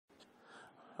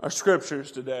Our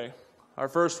scriptures today. Our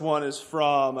first one is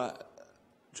from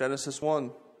Genesis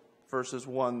 1, verses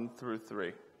 1 through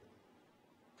 3.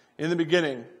 In the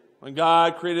beginning, when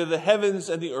God created the heavens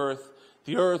and the earth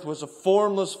was a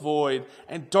formless void,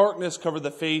 and darkness covered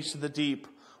the face of the deep,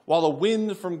 while a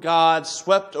wind from God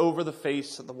swept over the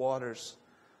face of the waters.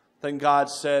 Then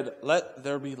God said, "Let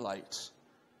there be light,"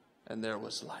 and there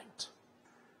was light.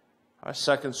 Our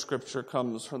second scripture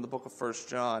comes from the book of 1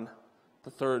 John,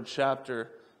 the 3rd chapter,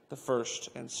 the 1st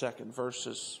and 2nd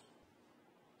verses.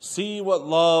 See what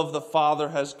love the Father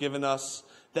has given us,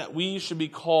 that we should be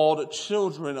called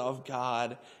children of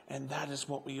God, and that is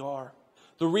what we are.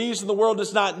 The reason the world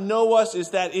does not know us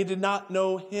is that it did not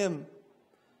know Him.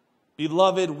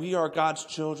 Beloved, we are God's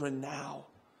children now.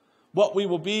 What we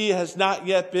will be has not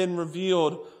yet been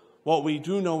revealed. What we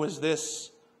do know is this: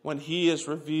 when He is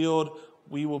revealed,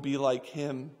 we will be like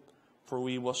Him, for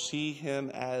we will see Him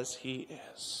as He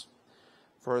is.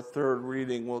 For our third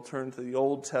reading, we'll turn to the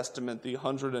Old Testament, the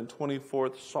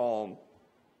 124th Psalm.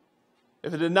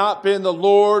 If it had not been the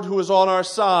Lord who was on our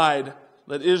side,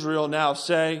 let Israel now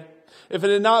say, if it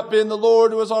had not been the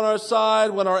Lord who was on our side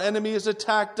when our enemies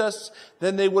attacked us,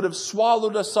 then they would have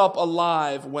swallowed us up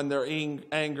alive when their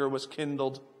anger was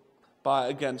kindled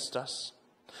against us.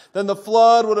 Then the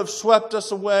flood would have swept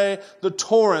us away, the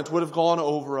torrent would have gone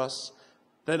over us.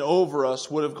 Then over us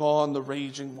would have gone the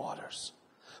raging waters.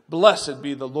 Blessed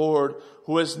be the Lord,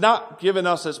 who has not given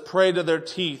us as prey to their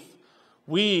teeth.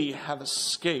 We have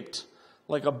escaped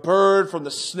like a bird from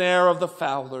the snare of the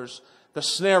fowlers. The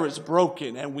snare is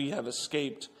broken, and we have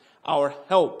escaped. Our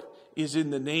help is in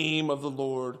the name of the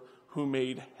Lord, who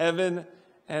made heaven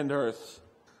and earth.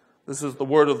 This is the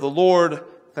word of the Lord.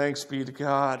 Thanks be to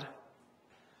God.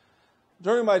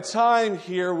 During my time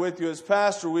here with you as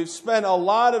pastor, we've spent a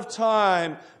lot of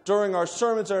time during our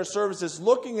sermons and our services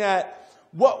looking at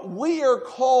what we are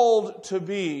called to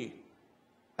be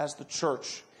as the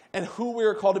church, and who we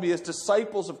are called to be as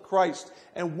disciples of Christ,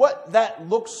 and what that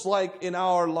looks like in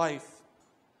our life.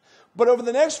 But over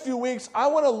the next few weeks, I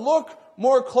want to look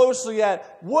more closely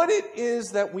at what it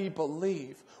is that we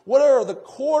believe. What are the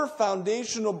core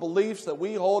foundational beliefs that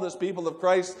we hold as people of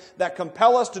Christ that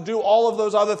compel us to do all of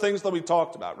those other things that we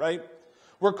talked about, right?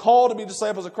 We're called to be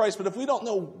disciples of Christ, but if we don't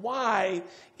know why,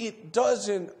 it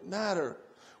doesn't matter.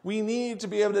 We need to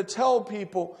be able to tell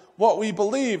people what we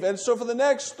believe. And so for the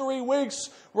next 3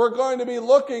 weeks, we're going to be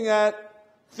looking at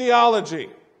theology.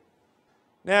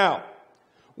 Now,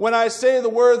 when I say the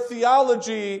word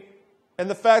theology and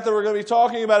the fact that we're going to be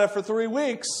talking about it for 3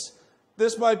 weeks,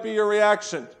 this might be your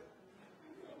reaction.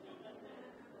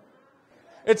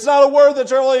 It's not a word that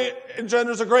generally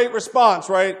engenders a great response,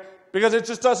 right? Because it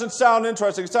just doesn't sound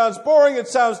interesting. It sounds boring. It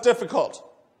sounds difficult.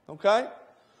 Okay?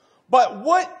 But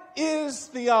what is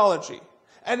theology?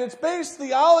 And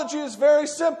theology is very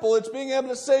simple. It's being able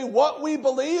to say what we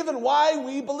believe and why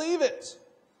we believe it.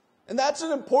 And that's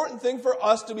an important thing for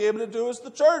us to be able to do as the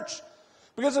church.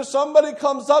 Because if somebody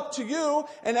comes up to you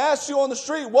and asks you on the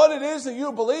street what it is that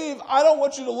you believe, I don't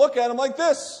want you to look at them like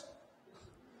this.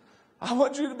 I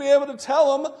want you to be able to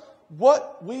tell them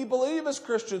what we believe as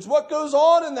Christians, what goes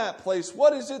on in that place,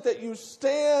 what is it that you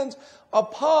stand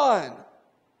upon.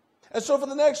 And so for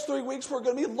the next 3 weeks, we're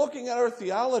going to be looking at our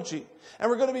theology. And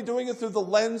we're going to be doing it through the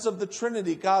lens of the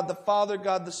Trinity, God the Father,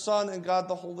 God the Son, and God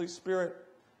the Holy Spirit.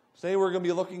 Today we're going to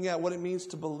be looking at what it means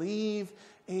to believe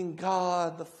in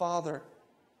God the Father.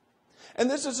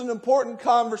 And this is an important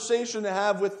conversation to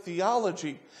have with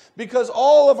theology, because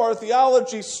all of our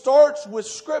theology starts with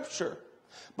Scripture.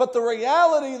 But the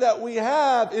reality that we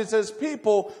have is, as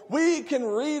people, we can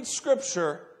read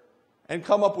Scripture and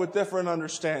come up with different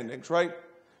understandings, right?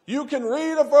 You can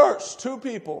read a verse, 2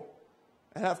 people,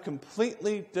 and have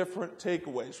completely different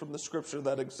takeaways from the Scripture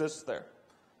that exists there.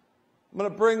 I'm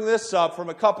going to bring this up from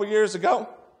a couple years ago.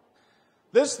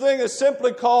 This thing is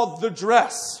simply called the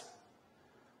dress.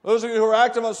 Those of you who are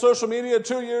active on social media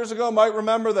 2 years ago might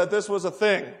remember that this was a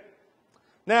thing.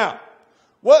 Now,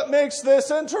 what makes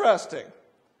this interesting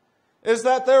is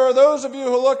that there are those of you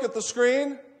who look at the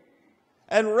screen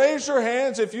and raise your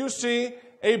hands if you see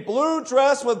a blue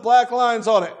dress with black lines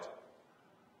on it.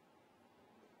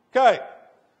 Okay.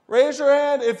 Raise your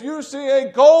hand if you see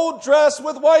a gold dress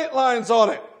with white lines on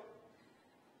it.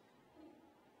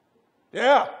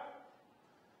 Yeah.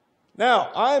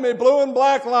 Now, I am a blue and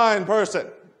black line person.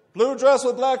 Blue dress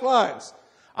with black lines.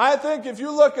 I think if you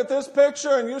look at this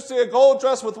picture and you see a gold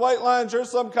dress with white lines, you're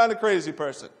some kind of crazy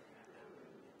person.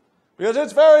 Because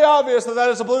it's very obvious that that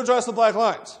is a blue dress with black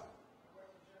lines.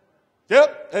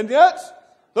 Yep, and yet,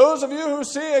 Those of you who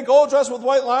see a gold dress with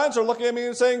white lines are looking at me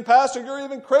and saying, Pastor, you're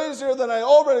even crazier than I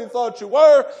already thought you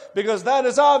were, because that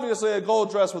is obviously a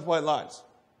gold dress with white lines.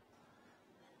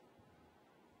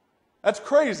 That's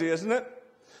crazy, isn't it?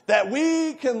 That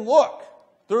we can look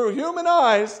through human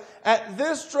eyes at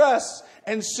this dress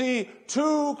and see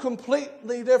two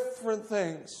completely different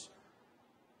things.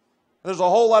 There's a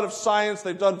whole lot of science.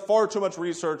 They've done far too much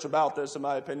research about this, in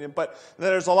my opinion. But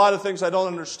there's a lot of things I don't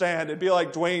understand. It'd be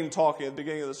like Dwayne talking at the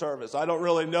beginning of the service. I don't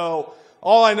really know.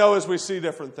 All I know is we see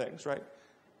different things, right?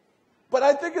 But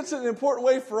I think it's an important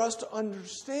way for us to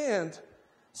understand.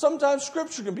 Sometimes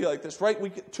Scripture can be like this,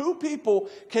 right? Two people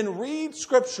can read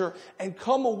Scripture and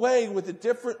come away with a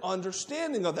different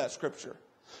understanding of that Scripture.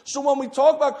 So when we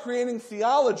talk about creating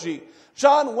theology,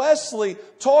 John Wesley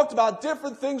talked about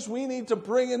different things we need to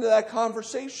bring into that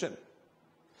conversation.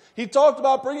 He talked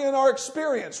about bringing in our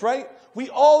experience, right? We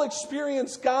all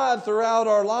experience God throughout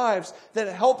our lives. That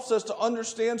helps us to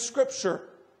understand Scripture,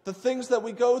 the things that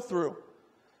we go through.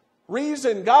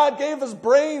 Reason, God gave us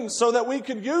brains so that we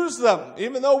could use them,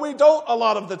 even though we don't a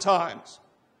lot of the times.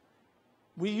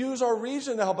 We use our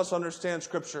reason to help us understand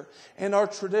Scripture and our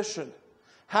tradition.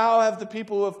 How have the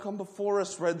people who have come before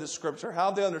us read the Scripture? How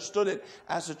have they understood it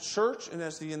as a church and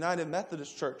as the United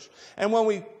Methodist Church? And when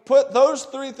we put those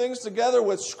three things together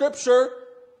with Scripture,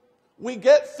 we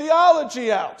get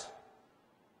theology out.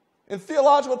 In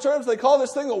theological terms, they call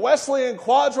this thing the Wesleyan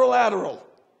quadrilateral.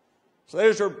 So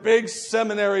there's your big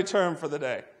seminary term for the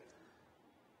day.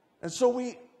 And so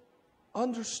we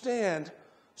understand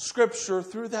Scripture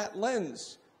through that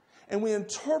lens, and we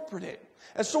interpret it.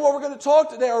 And so what we're going to talk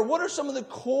today are what are some of the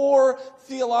core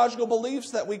theological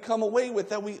beliefs that we come away with,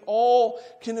 that we all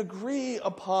can agree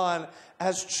upon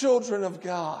as children of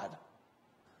God.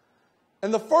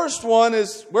 And the first one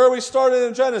is where we started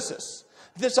in Genesis.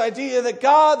 This idea that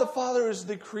God the Father is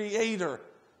the creator.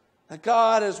 That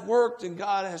God has worked and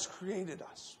God has created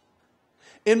us.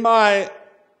 In my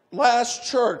last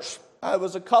church, I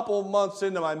was a couple of months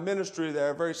into my ministry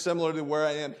there, very similar to where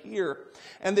I am here.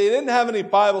 And they didn't have any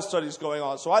Bible studies going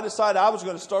on. So I decided I was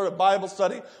going to start a Bible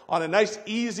study on a nice,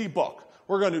 easy book.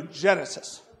 We're going to do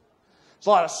Genesis. There's a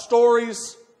lot of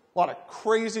stories, a lot of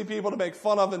crazy people to make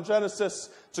fun of in Genesis.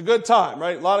 It's a good time,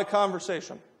 right? A lot of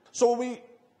conversation. So we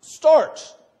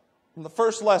start from the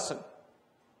first lesson.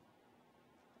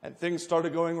 And things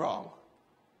started going wrong.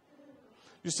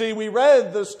 You see, we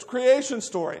read this creation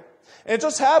story. And it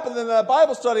just happened in that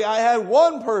Bible study, I had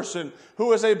one person who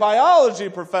was a biology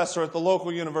professor at the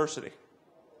local university.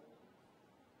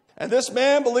 And this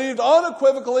man believed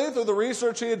unequivocally through the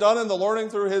research he had done and the learning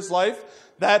through his life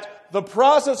that the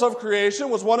process of creation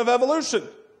was one of evolution.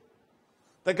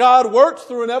 That God worked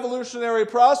through an evolutionary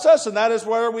process, and that is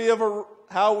how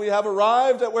we have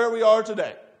arrived at where we are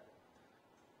today.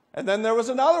 And then there was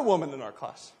another woman in our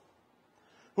class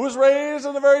who was raised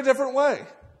in a very different way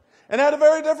and had a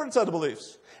very different set of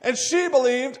beliefs. And she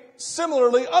believed,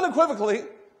 similarly, unequivocally,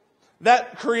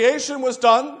 that creation was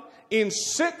done in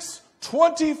 6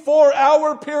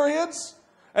 24-hour periods,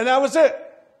 and that was it.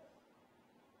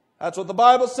 That's what the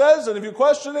Bible says, and if you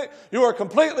question it, you are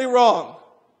completely wrong.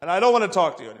 And I don't want to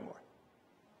talk to you anymore.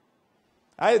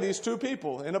 I had these two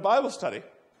people in a Bible study,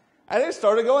 and they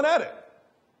started going at it.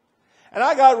 And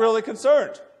I got really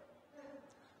concerned.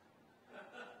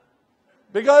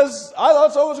 Because I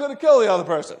thought someone was going to kill the other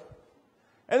person.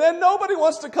 And then nobody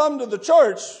wants to come to the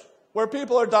church where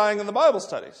people are dying in the Bible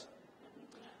studies.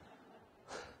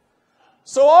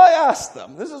 So I asked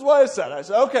them, this is what I said. I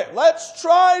said, okay, let's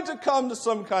try to come to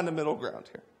some kind of middle ground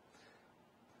here.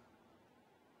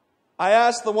 I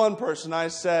asked the one person, I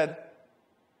said,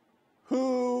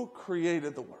 who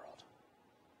created the world?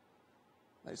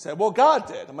 They said, well, God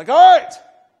did. I'm like, all right.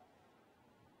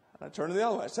 And I turned to the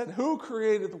other one. I said, who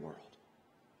created the world?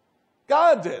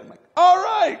 God did. I'm like, all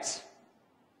right.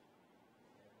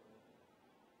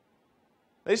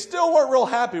 They still weren't real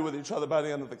happy with each other by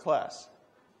the end of the class.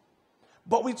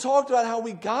 But we talked about how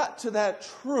we got to that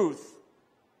truth,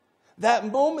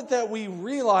 that moment that we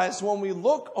realize when we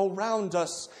look around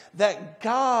us that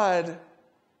God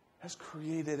has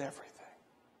created everything,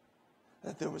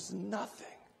 that there was nothing,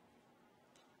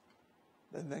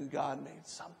 and then God made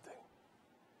something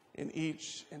in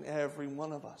each and every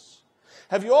one of us.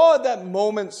 Have you all had that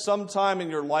moment sometime in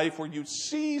your life where you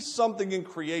see something in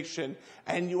creation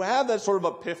and you have that sort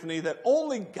of epiphany that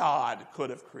only God could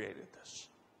have created this?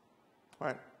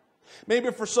 Right?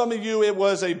 Maybe for some of you it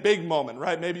was a big moment,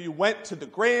 right? Maybe you went to the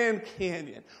Grand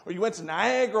Canyon or you went to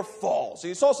Niagara Falls and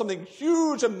you saw something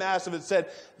huge and massive and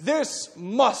said, this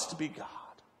must be God.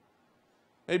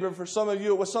 Maybe for some of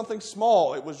you it was something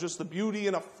small. It was just the beauty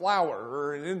in a flower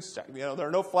or an insect. There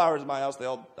are no flowers in my house.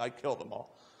 I killed them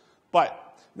all.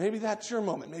 But maybe that's your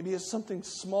moment. Maybe it's something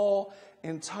small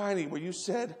and tiny where you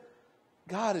said,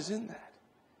 God is in that.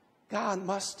 God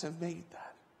must have made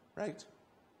that, right?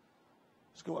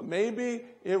 Maybe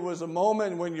it was a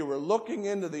moment when you were looking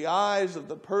into the eyes of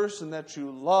the person that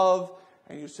you love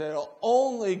and you said, oh,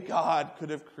 only God could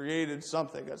have created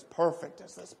something as perfect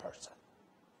as this person.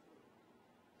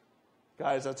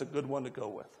 Guys, that's a good one to go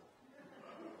with.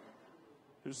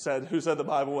 Who said the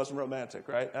Bible wasn't romantic,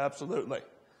 right? Absolutely.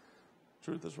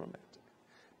 Truth is romantic.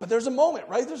 But there's a moment,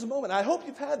 right? There's a moment. I hope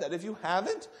you've had that. If you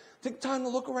haven't, take time to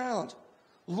look around.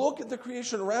 Look at the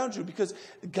creation around you because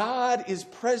God is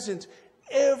present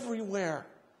everywhere.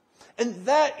 And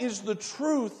that is the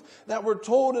truth that we're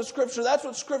told in Scripture. That's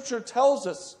what Scripture tells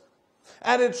us.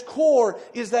 At its core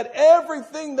is that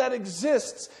everything that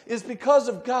exists is because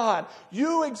of God.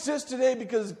 You exist today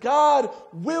because God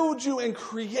willed you and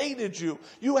created you.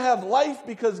 You have life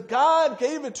because God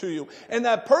gave it to you. And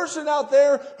that person out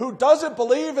there who doesn't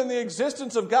believe in the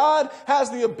existence of God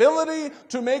has the ability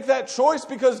to make that choice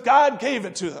because God gave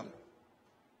it to them.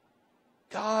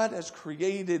 God has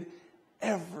created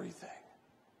everything.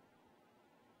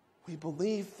 We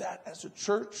believe that as a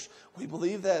church. We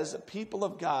believe that as a people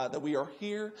of God, that we are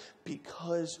here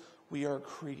because we are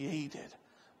created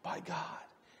by God.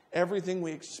 Everything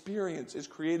we experience is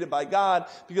created by God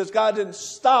because God didn't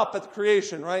stop at the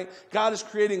creation, right? God is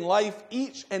creating life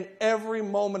each and every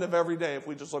moment of every day if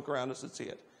we just look around us and see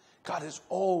it. God is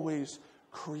always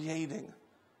creating.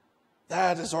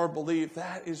 That is our belief.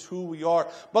 That is who we are.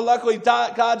 But luckily,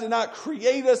 God did not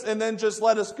create us and then just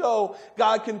let us go.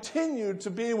 God continued to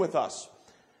be with us.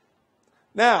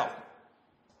 Now,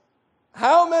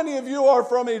 how many of you are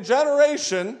from a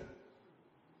generation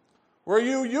where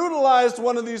you utilized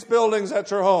one of these buildings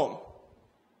at your home?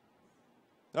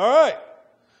 All right.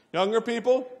 Younger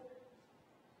people?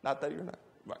 Not that you're not.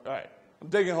 All right. I'm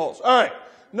digging holes. All right.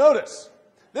 Notice,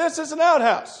 this is an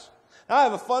outhouse. Now, I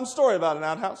have a fun story about an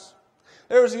outhouse.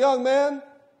 There was a young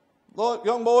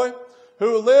boy,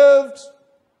 who lived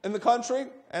in the country,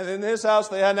 and in his house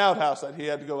they had an outhouse that he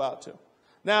had to go out to.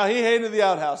 Now, he hated the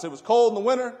outhouse. It was cold in the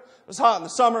winter, it was hot in the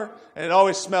summer, and it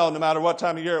always smelled no matter what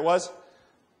time of year it was.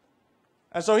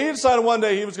 And so he decided one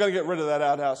day he was going to get rid of that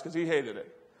outhouse because he hated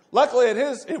it. Luckily,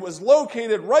 it was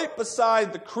located right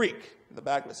beside the creek in the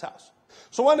back of his house.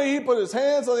 So one day he put his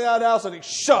hands on the outhouse and he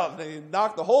shoved, and he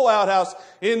knocked the whole outhouse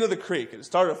into the creek, and it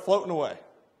started floating away.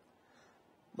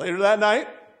 Later that night,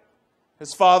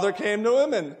 his father came to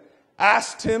him and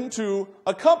asked him to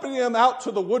accompany him out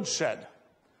to the woodshed.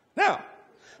 Now,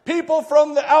 people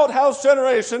from the outhouse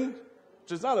generation,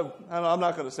 which is I'm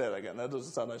not going to say it again. That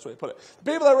doesn't sound a nice way to put it.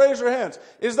 The people that raise your hands,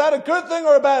 is that a good thing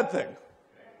or a bad thing?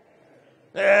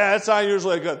 Yeah, it's not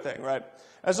usually a good thing, right?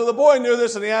 And so the boy knew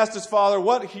this, and he asked his father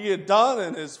what he had done,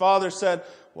 and his father said,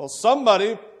 well,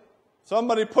 somebody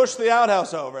pushed the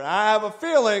outhouse over, and I have a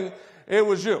feeling it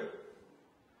was you.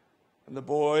 And the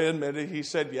boy admitted, he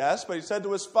said yes, but he said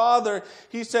to his father,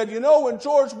 he said, when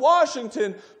George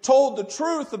Washington told the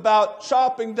truth about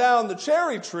chopping down the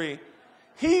cherry tree,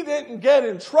 he didn't get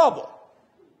in trouble.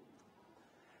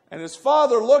 And his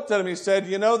father looked at him, he said,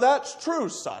 that's true,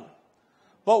 son.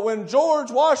 But when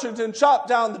George Washington chopped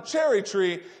down the cherry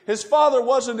tree, his father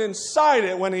wasn't inside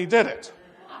it when he did it.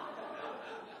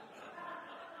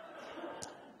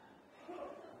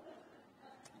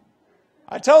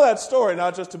 I tell that story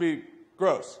not just to be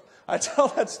gross. I tell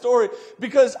that story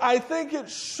because I think it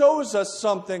shows us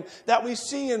something that we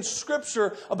see in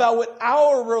Scripture about what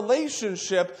our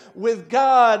relationship with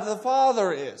God the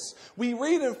Father is. We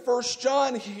read in 1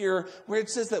 John here where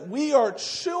it says that we are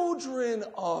children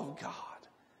of God.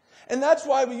 And that's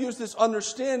why we use this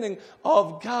understanding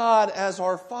of God as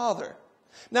our Father.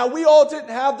 Now, we all didn't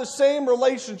have the same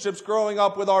relationships growing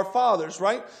up with our fathers,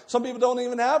 right? Some people don't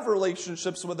even have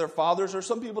relationships with their fathers, or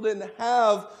some people didn't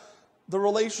have the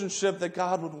relationship that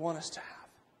God would want us to have.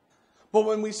 But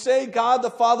when we say God the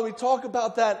Father, we talk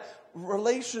about that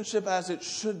relationship as it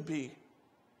should be.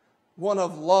 One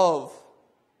of love,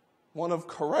 one of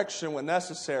correction when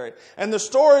necessary. And the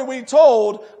story we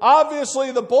told,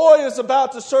 obviously the boy is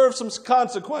about to serve some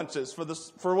consequences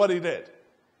for what he did.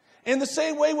 In the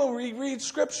same way, when we read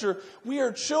Scripture, we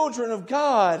are children of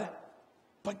God,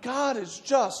 but God is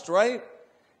just, right?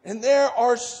 And there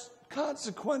are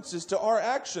consequences to our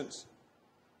actions.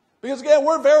 Because again,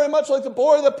 we're very much like the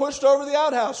boy that pushed over the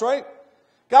outhouse, right?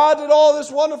 God did all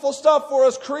this wonderful stuff for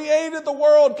us, created the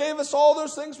world, gave us all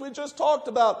those things we just talked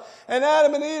about. And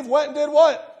Adam and Eve went and did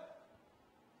what?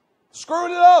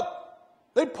 Screwed it up.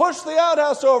 They pushed the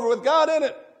outhouse over with God in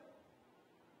it.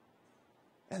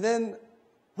 And then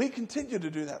we continue to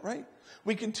do that, right?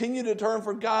 We continue to turn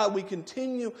from God. We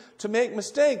continue to make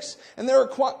mistakes. And there are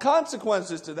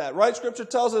consequences to that, right? Scripture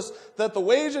tells us that the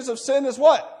wages of sin is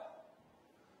what?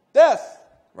 Death,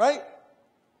 right?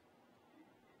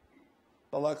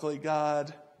 But luckily,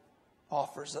 God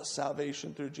offers us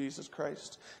salvation through Jesus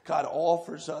Christ. God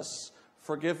offers us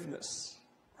forgiveness,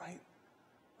 right?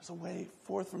 There's a way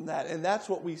forth from that. And that's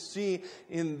what we see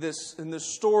in this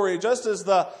story. Just as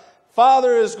the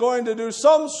Father is going to do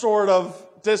some sort of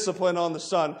discipline on the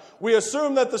Son, we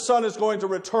assume that the Son is going to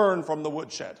return from the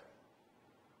woodshed.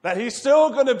 That he's still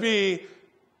going to be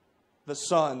the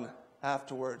Son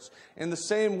afterwards. In the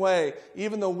same way,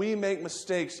 even though we make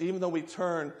mistakes, even though we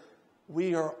turn,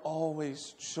 we are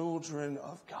always children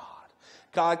of God.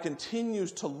 God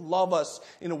continues to love us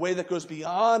in a way that goes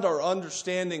beyond our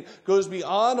understanding, goes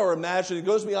beyond our imagining,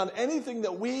 goes beyond anything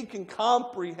that we can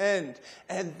comprehend.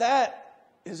 And that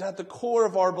is at the core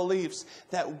of our beliefs,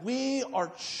 that we are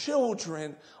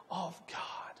children of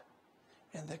God,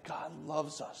 and that God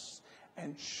loves us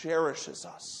and cherishes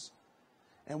us.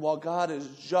 And while God is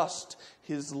just,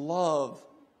 his love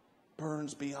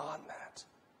burns beyond that,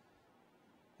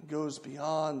 goes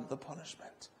beyond the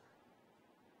punishment.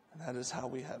 And that is how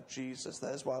we have Jesus.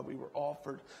 That is why we were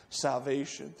offered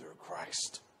salvation through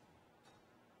Christ.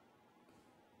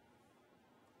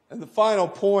 And the final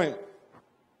point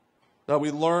that we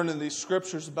learn in these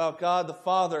scriptures about God the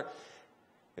Father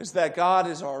is that God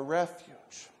is our refuge.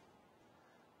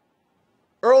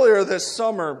 Earlier this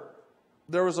summer,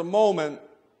 there was a moment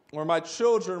where my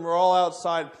children were all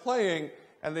outside playing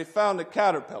and they found a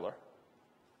caterpillar.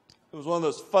 It was one of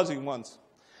those fuzzy ones.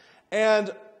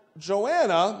 And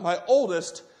Joanna, my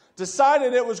oldest,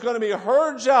 decided it was going to be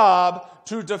her job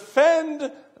to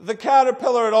defend the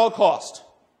caterpillar at all cost.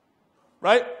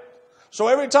 Right? So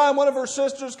every time one of her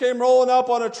sisters came rolling up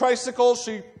on a tricycle,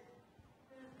 she'd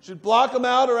block them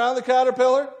out around the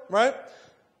caterpillar, right?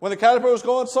 When the caterpillar was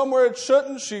going somewhere it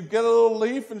shouldn't, she'd get a little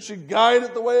leaf and she'd guide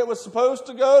it the way it was supposed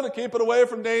to go to keep it away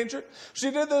from danger.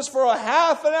 She did this for a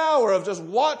half an hour of just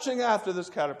watching after this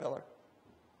caterpillar.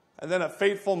 And then a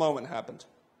fateful moment happened.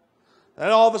 And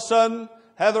then all of a sudden,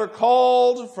 Heather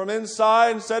called from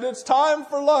inside and said, "It's time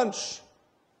for lunch."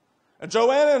 And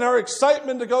Joanna, in her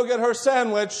excitement to go get her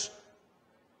sandwich,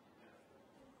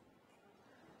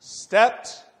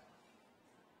 stepped,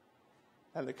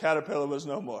 and the caterpillar was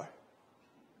no more.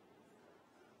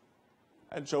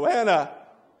 And Joanna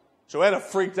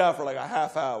freaked out for like a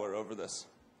half hour over this.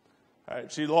 All right,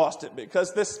 she lost it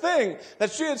because this thing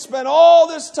that she had spent all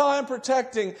this time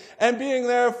protecting and being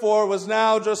there for was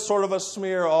now just sort of a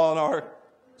smear on our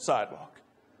sidewalk.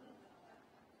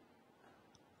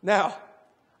 Now,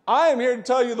 I am here to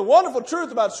tell you the wonderful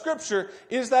truth about Scripture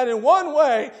is that in one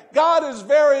way, God is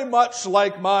very much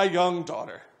like my young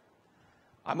daughter.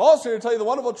 I'm also here to tell you the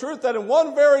wonderful truth that in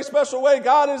one very special way,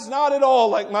 God is not at all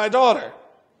like my daughter.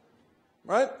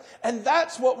 Right? And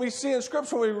that's what we see in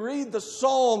Scripture when we read the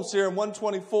Psalms here in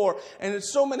 124 and in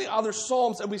so many other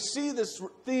Psalms, and we see this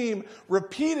theme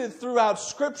repeated throughout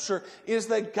Scripture, is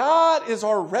that God is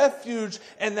our refuge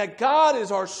and that God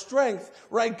is our strength.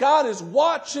 Right? God is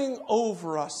watching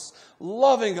over us,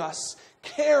 loving us,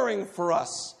 caring for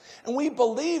us. And we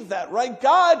believe that, right?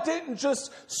 God didn't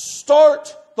just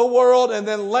start the world and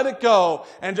then let it go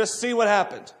and just see what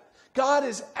happened. God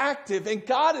is active and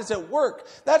God is at work.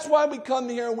 That's why we come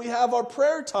here and we have our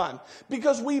prayer time.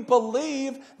 Because we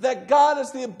believe that God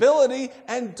has the ability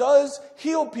and does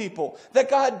heal people. That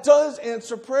God does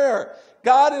answer prayer.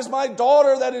 God is my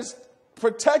daughter that is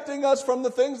protecting us from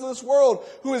the things of this world.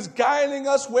 Who is guiding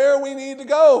us where we need to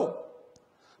go.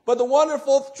 But the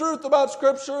wonderful truth about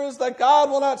Scripture is that God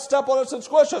will not step on us and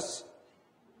squish us.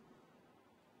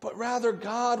 But rather,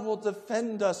 God will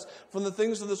defend us from the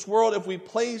things of this world if we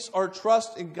place our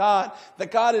trust in God. That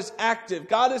God is active.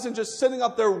 God isn't just sitting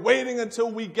up there waiting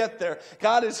until we get there.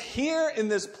 God is here in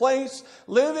this place,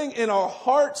 living in our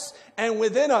hearts and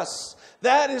within us.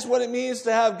 That is what it means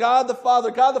to have God the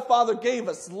Father. God the Father gave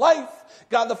us life.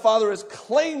 God the Father has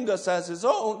claimed us as His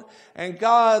own. And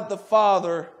God the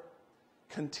Father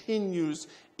continues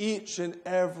each and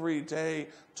every day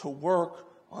to work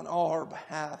on our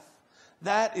behalf.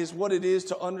 That is what it is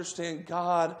to understand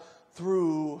God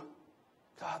through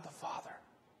God the Father.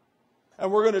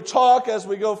 And we're going to talk as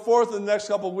we go forth in the next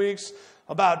couple of weeks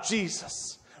about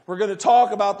Jesus. We're going to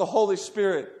talk about the Holy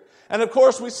Spirit. And of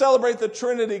course, we celebrate the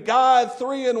Trinity, God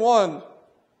 3 in 1,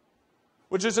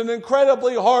 which is an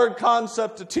incredibly hard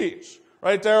concept to teach.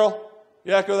 Right, Daryl?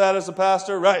 You echo that as a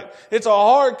pastor? Right. It's a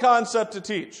hard concept to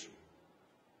teach.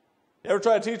 You ever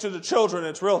try to teach it to children,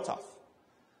 it's real tough.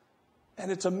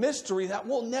 And it's a mystery that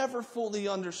we'll never fully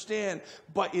understand,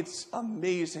 but it's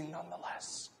amazing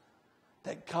nonetheless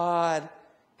that God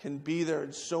can be there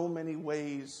in so many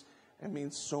ways and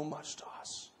means so much to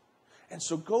us. And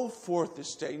so go forth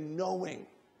this day knowing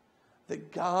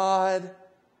that God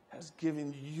has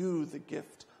given you the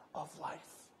gift of life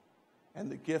and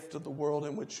the gift of the world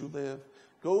in which you live.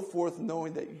 Go forth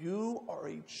knowing that you are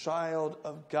a child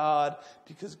of God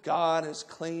because God has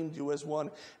claimed you as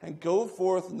one. And go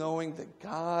forth knowing that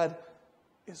God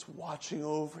is watching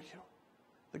over you,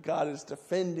 that God is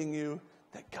defending you,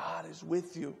 that God is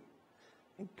with you.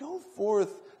 And go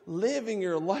forth living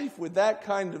your life with that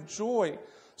kind of joy,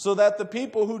 so that the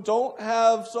people who don't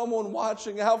have someone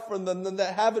watching out for them,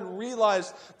 that haven't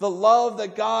realized the love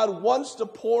that God wants to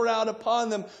pour out upon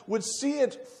them, would see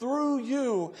it through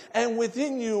you and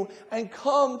within you and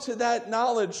come to that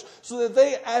knowledge, so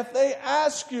that if they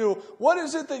ask you, what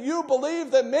is it that you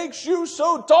believe that makes you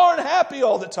so darn happy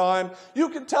all the time, you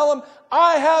can tell them,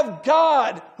 I have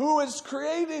God who has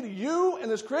created you and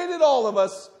has created all of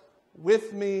us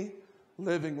with me,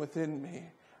 living within me,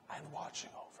 and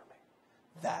watching over.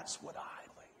 That's what I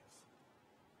believe.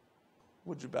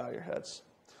 Would you bow your heads?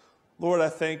 Lord, I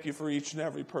thank you for each and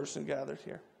every person gathered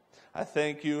here. I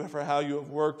thank you for how you have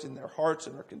worked in their hearts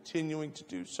and are continuing to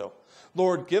do so.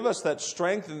 Lord, give us that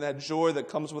strength and that joy that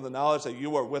comes with the knowledge that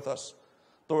you are with us.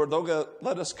 Lord, don't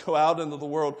let us go out into the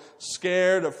world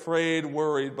scared, afraid,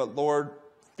 worried, but Lord,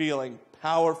 feeling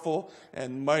powerful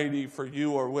and mighty, for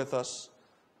you are with us.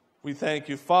 We thank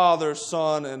you, Father,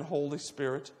 Son, and Holy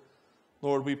Spirit.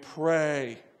 Lord, we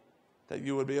pray that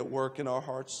you would be at work in our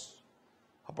hearts.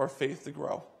 Help our faith to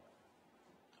grow.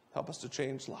 Help us to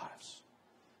change lives.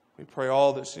 We pray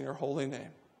all this in your holy name.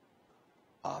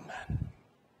 Amen.